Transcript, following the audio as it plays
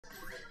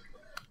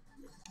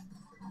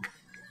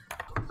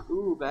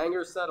Ooh,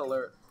 banger set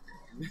alert.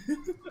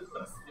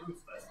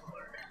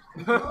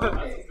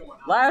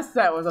 Last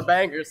set was a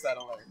banger set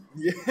alert.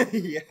 Yeah,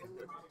 yeah.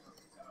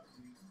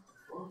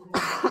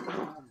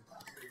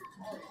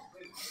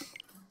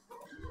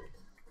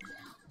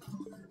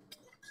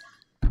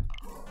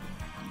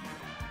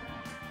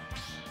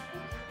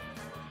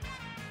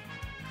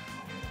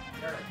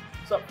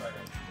 What's up, Friday?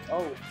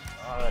 Oh,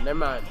 never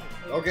mind.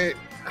 Okay.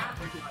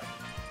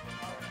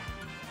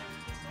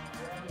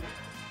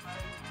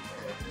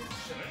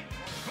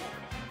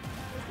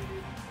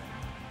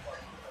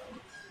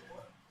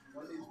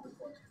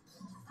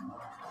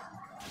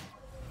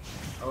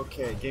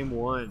 Okay, game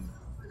 1.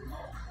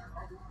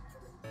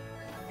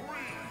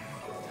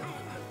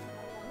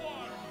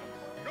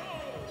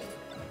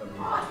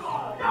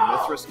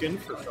 Mithra skin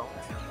for Shulk.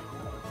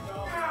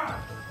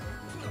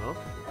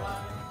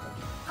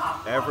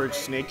 Average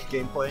snake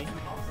gameplay.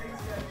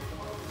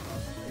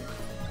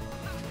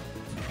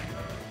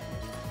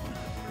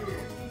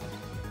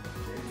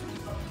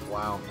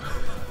 Wow.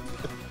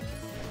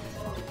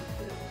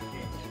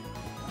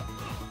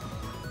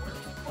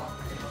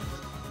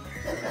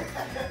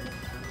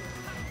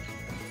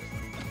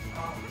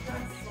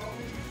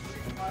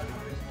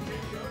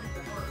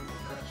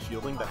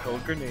 Shielding the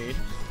held grenade.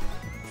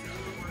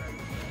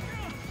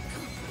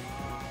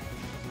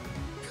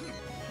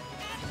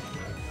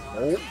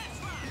 Oh.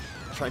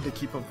 Trying to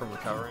keep him from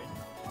recovering.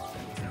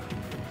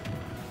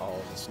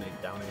 Oh, the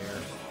snake down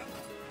air.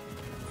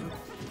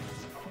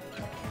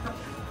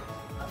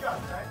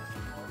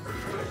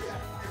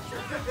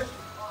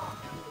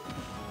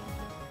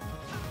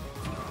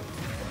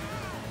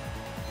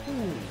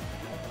 Ooh.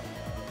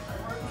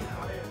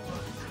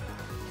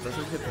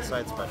 Doesn't hit the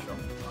side special.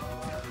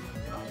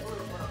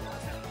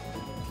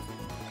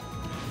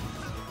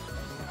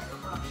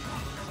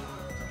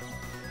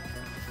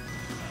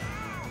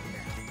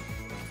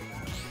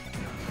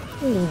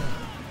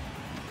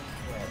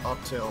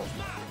 Up tilt.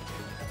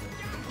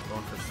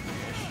 Going for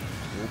smash.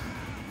 Nope.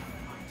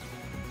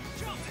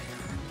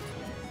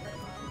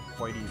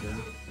 Quite even.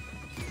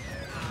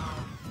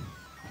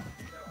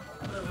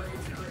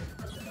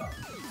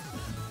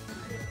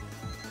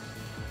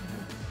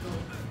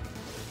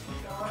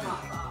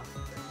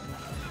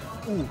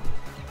 Ooh.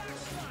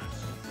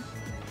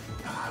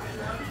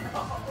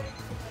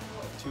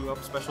 2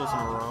 up specials in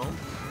a row.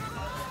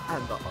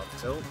 And the up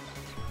tilt.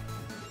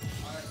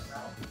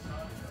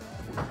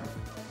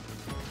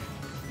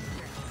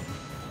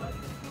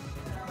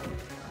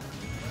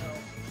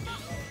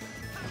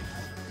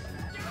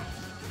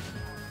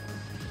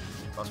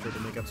 Buster to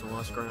make up some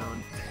lost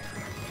ground.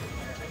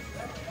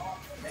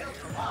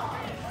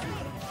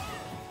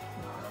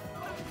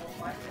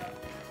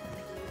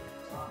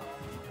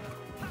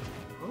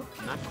 Oh,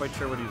 not quite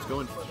sure what he was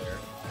going for there.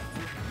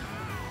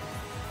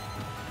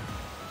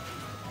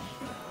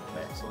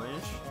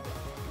 Backslash.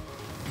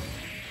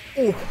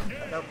 Oh,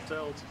 up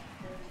tilt.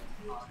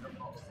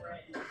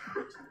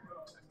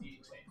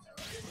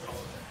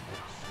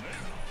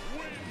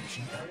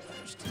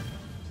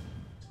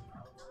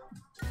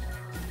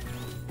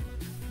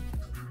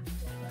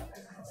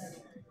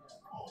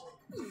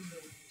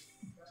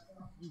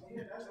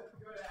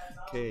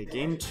 Okay,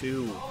 game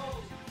 2.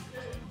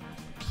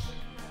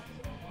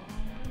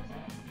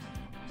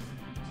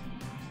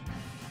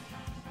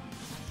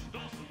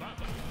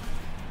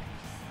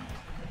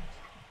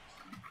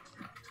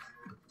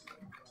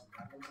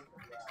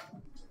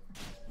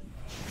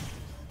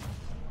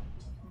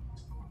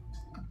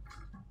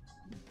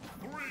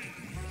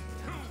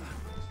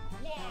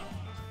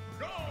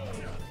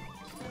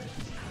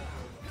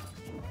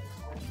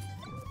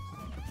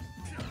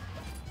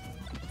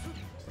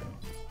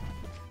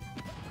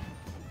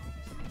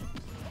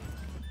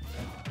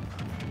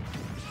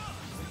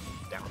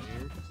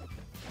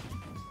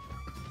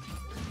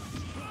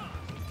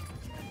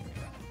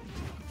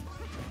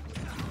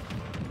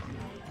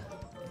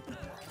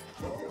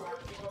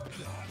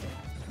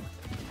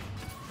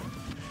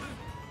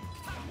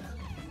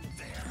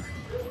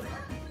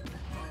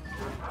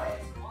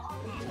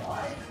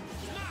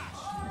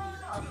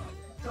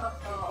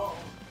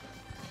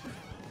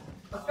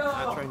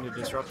 Not trying to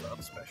disrupt the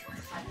up special.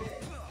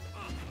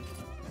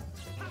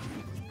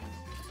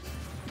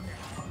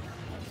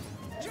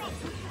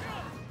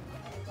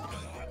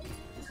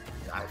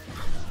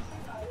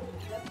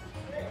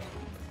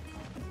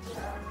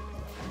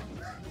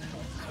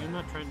 You're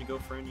not trying to go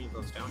for any of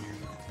those down here.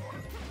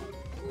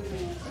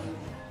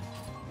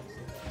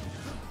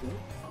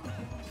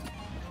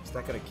 Is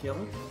that gonna kill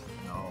him?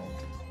 No.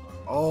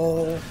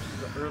 Oh,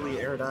 the early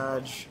air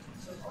dodge.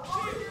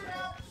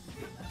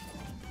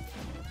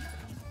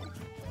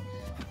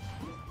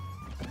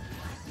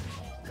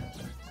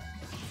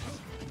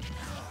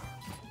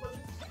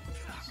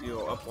 So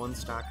you'll up 1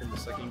 stock in the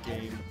second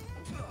game.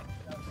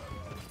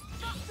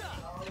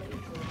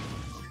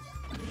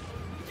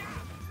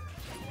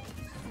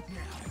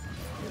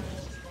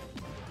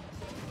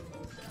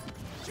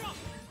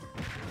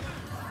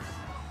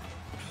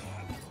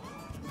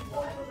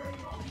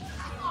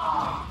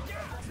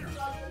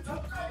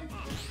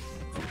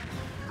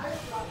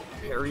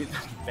 parry,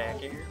 the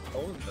back air.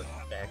 Oh, the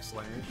back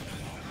slash.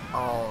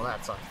 Oh,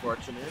 that's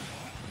unfortunate.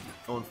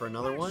 Going for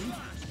another one.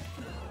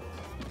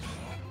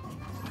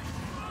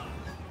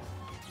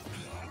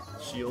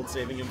 Shield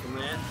saving him from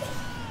that.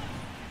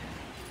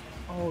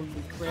 Oh,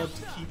 you grabbed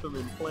to keep him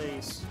in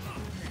place.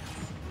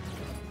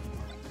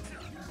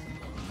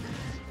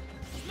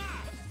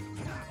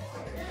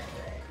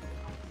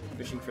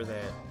 Fishing for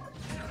that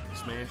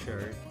smash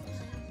art.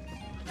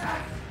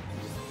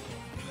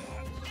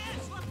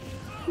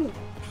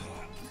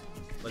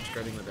 Ledge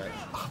guarding the deck.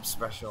 Up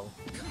special.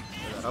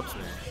 Or that up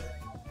smash.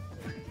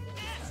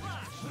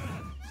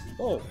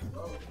 Oh!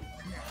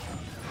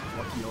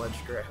 Lucky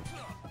ledge grab.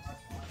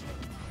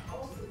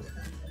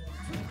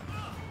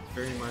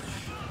 Very much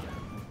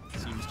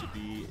seems to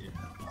be in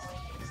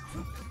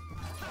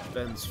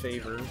Ben's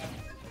favor.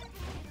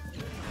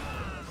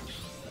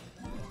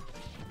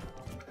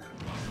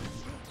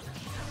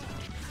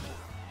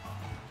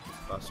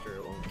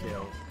 Buster won't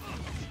kill.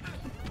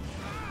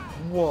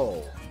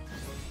 Whoa!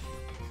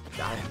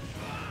 Got him.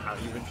 Not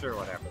even sure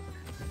what happened.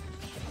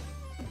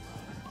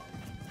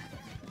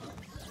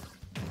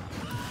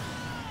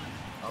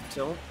 Up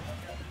tilt.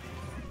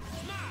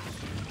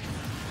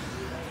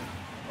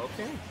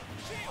 Okay.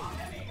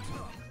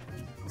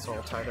 It's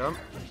all tied up.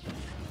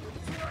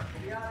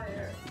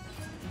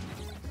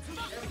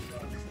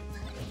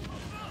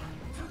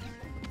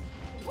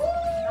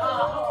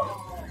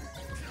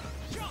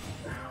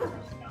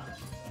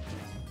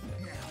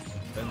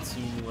 Been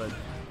seeing what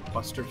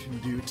Buster can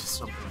do to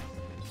something.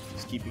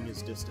 He's keeping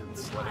his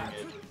distance, letting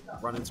it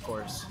run its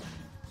course.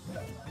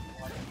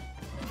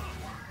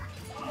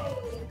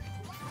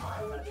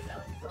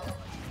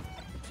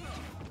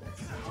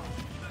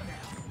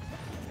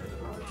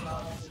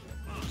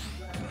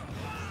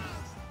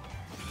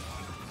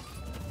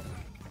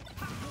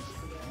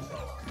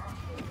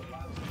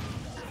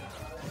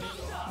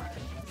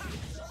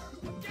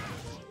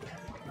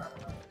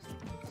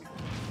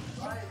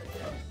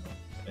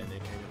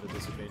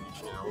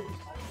 Disadvantage now.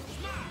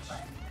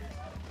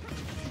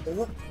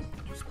 Oh,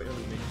 just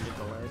barely making it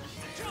the ledge.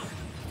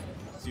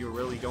 So you're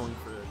really going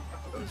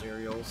for those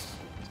aerials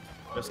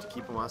just to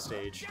keep them on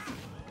stage.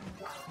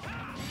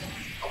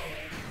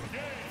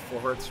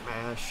 Forward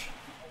smash.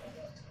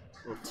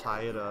 We'll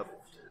tie it up.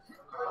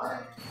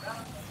 I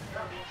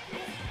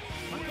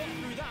got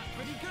through that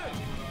pretty good.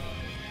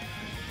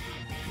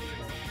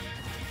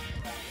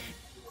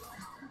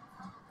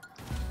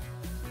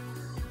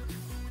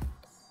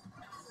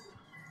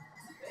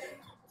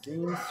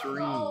 Game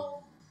 3.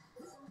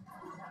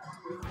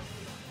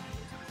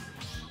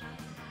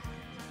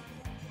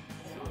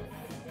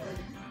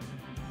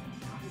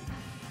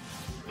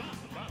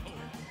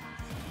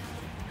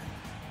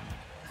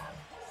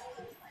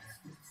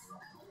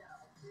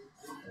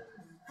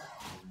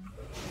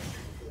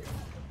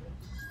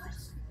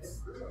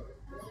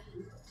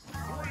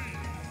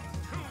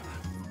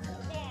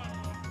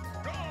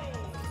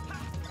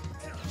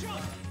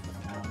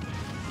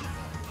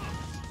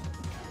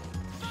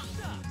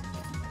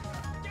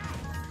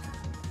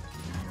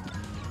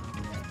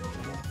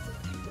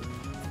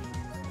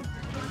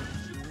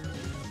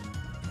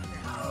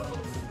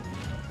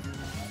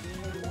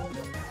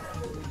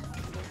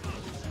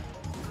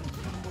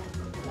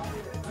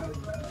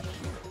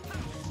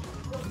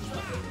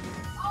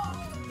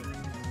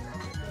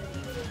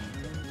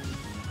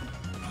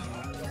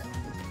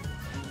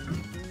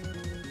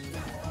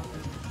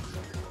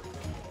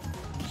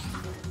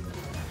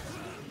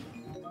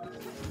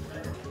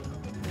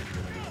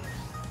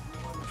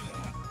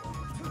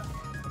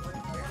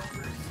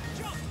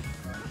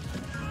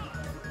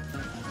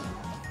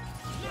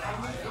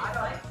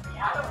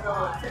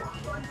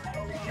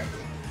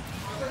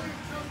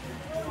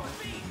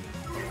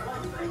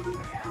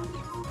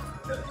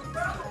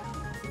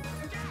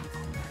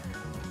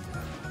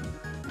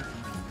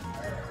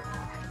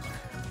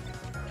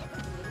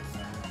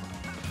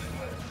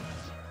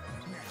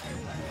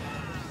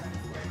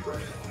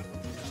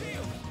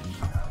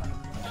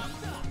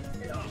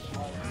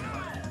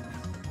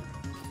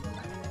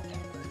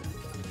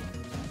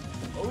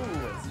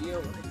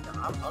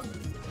 I'm hungry.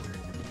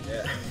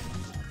 Yeah.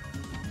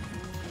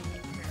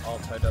 All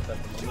tied up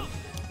at the moment.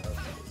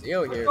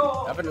 Zio here,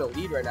 having a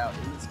lead right now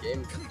in this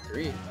game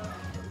 3.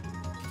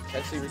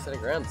 Potentially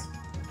resetting rounds.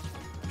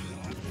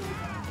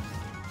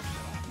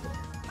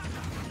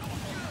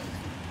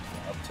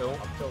 Up tilt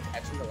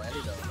Catching the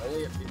landing though.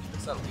 Only a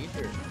 50% lead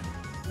here.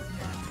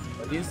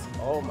 But these,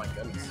 oh my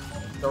goodness.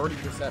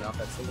 30% off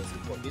that single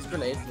support. These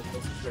grenades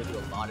will supposed to do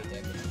a lot of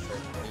damage to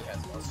Shulk when he has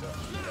no stuff.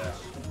 Yeah.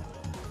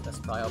 That's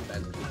probably how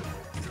Ben did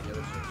the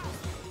other shit.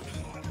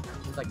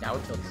 He's like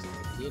down till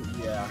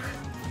 15. Yeah.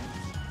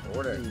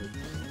 Order.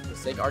 The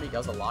Sig already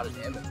does a lot of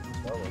damage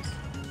with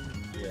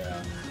those.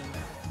 Yeah.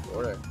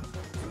 Order.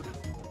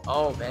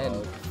 Oh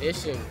man,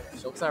 fishing.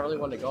 Shulk's not really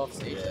one to go off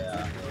stage.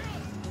 Yeah.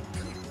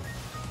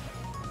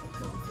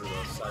 Going for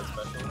the side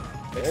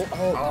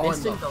special.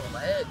 Missing the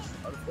ledge.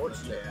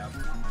 Unfortunate.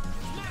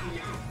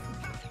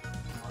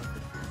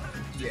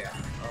 Yeah.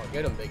 Oh,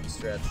 get him, Biggie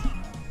Stretch.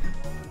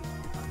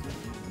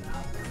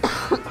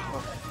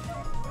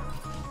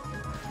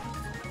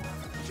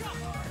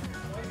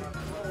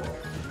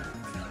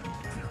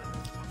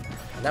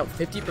 Now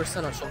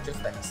 50% on Shulk,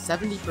 just that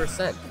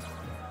 70%.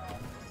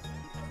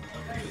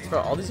 Bro,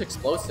 all these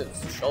explosives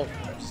to Shulk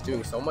are just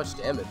doing so much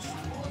damage.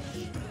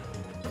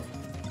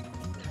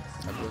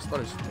 Like this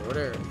one is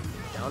order,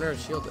 down air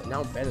shield, and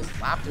now Ben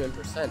has lapped him in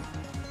percent.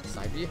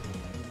 Side B.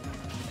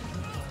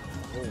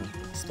 Oh,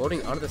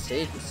 exploding onto the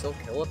stage, but still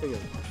kill upping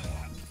him.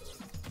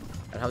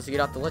 And how's he get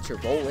off the ledge here?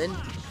 Roll in,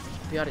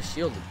 be out of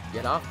shield,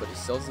 get off, but he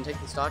still doesn't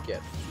take the stock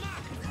yet.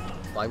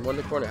 Flying one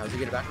in the corner, how's he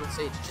get back on the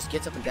stage? Just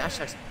gets up and dash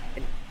attacks,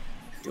 and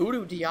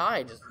doo-doo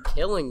DI just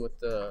killing with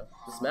the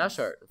smash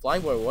art.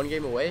 Flyingboy 1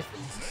 game away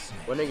from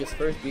winning his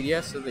first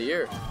BDS of the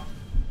year.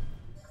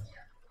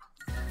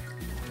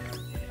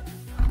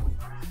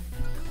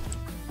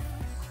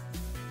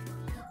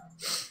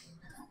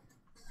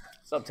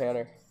 What's up,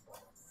 Tanner?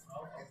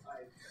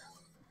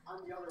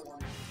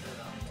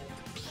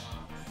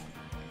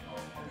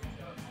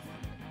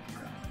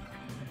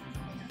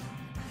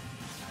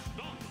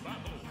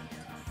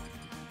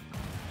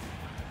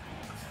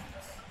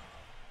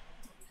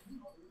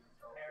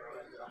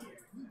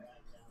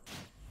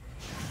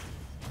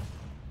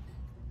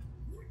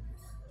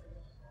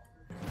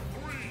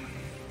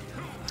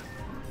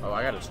 Oh,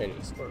 I gotta change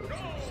the score.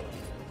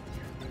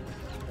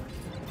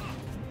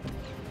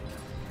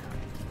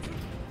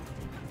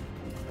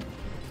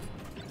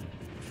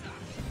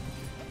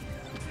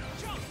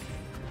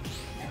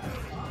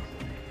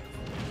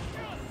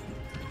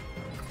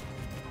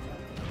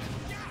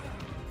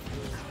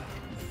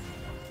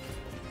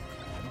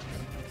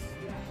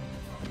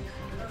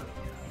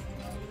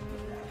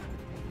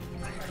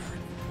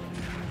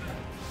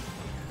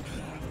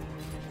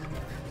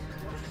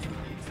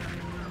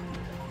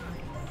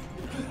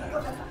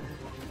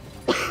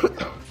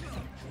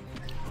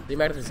 The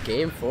amount of this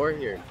game 4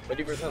 here.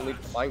 20%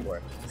 lead to Flyingboy.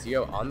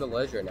 Zero on the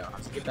ledge right now.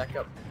 Has to get back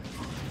up.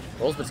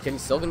 Rolls, but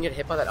still gonna get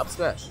hit by that up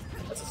smash.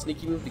 That's a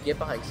sneaky move to get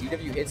behind.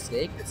 CW hits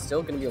Snake, it's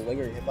still gonna be a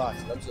lingering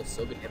hitbox. And I'm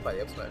still get hit by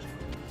the up smash.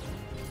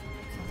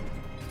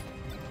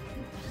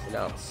 So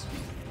now it's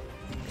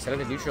setting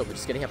to neutral, but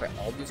just getting hit by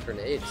all these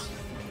grenades.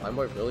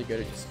 Flyingboy really good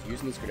at just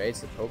using these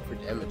grenades to poke for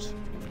damage.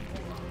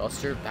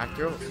 Buster, back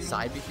throw,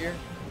 side B here.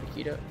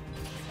 Nikita.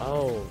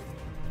 Oh.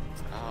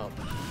 Wow.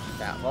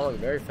 Falling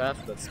very fast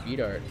with that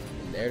speed art,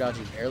 and air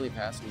dodging barely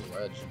passing the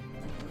ledge.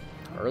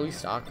 Early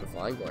stock for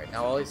Flyingboy.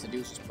 Now all he has to do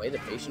is just play the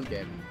patient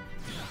game.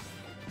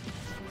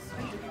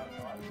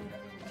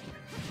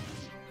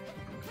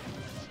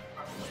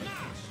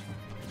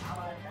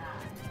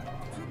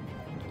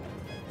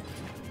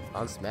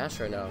 On Smash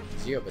right now,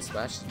 Zero, but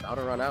Smash is about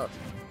to run out.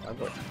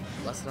 Flyingboy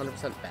less than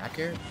 100% back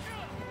air.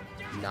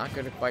 Not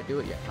gonna quite do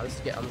it yet. How does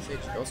he get on the stage?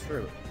 Goes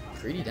for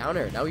greedy down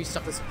air. Now he's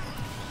stuck this.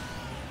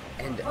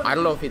 And I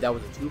don't know if that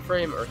was a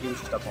 2-frame or if he was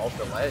just above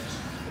the ledge.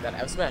 And that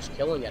F smash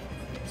killing it.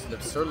 It's an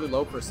absurdly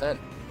low percent.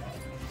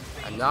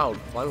 And now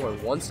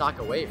Flyingboy 1 stock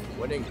away from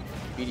winning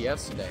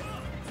BDS today.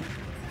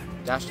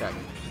 Dash tag.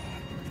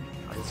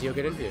 How does Zio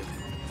get into it?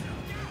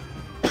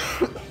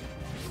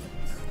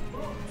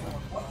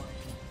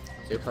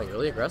 Zio playing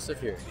really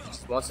aggressive here. He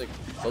just wants to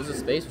close the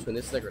space between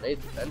this and the grenade.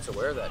 Ben's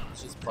aware of that.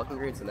 He's just plucking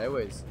grenades and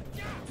airways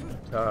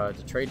to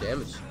trade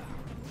damage.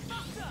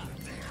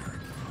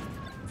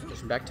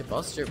 Back to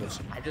Buster, which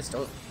I just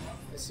don't.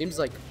 It seems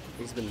like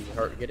he's been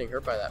getting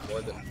hurt by that more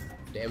than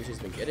damage he's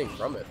been getting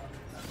from it.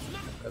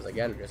 Because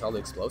again, there's all the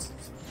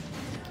explosives.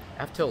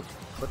 F tilt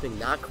clipping,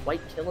 not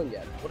quite killing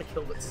yet. Would have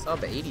killed at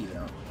sub 80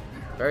 though.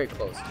 Very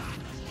close.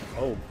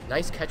 Oh,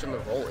 nice catch on the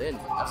roll in.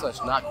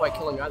 That's not quite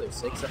killing either.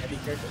 6 a heavy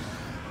character.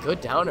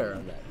 Good down air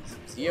on that.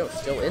 Zio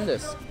still in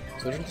this.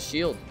 Switching to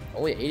shield.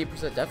 Only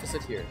 80%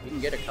 deficit here. He can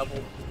get a couple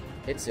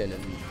hits in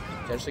and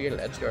potentially get an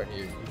edge guard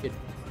here. He could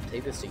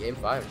take this to game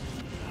 5.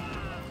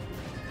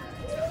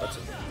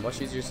 Much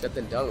easier said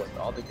than done with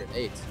all the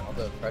grenades, all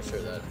the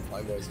pressure that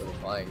Flyingboy is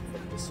applying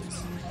from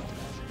distance.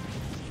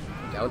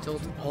 Down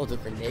tilt, oh the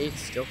grenades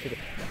still could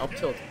up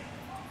tilt.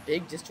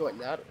 Big disjoint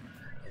that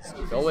is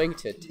going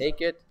to take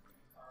it.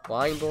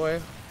 Flyingboy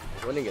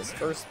winning his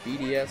first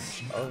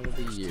BDS of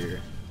the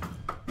year.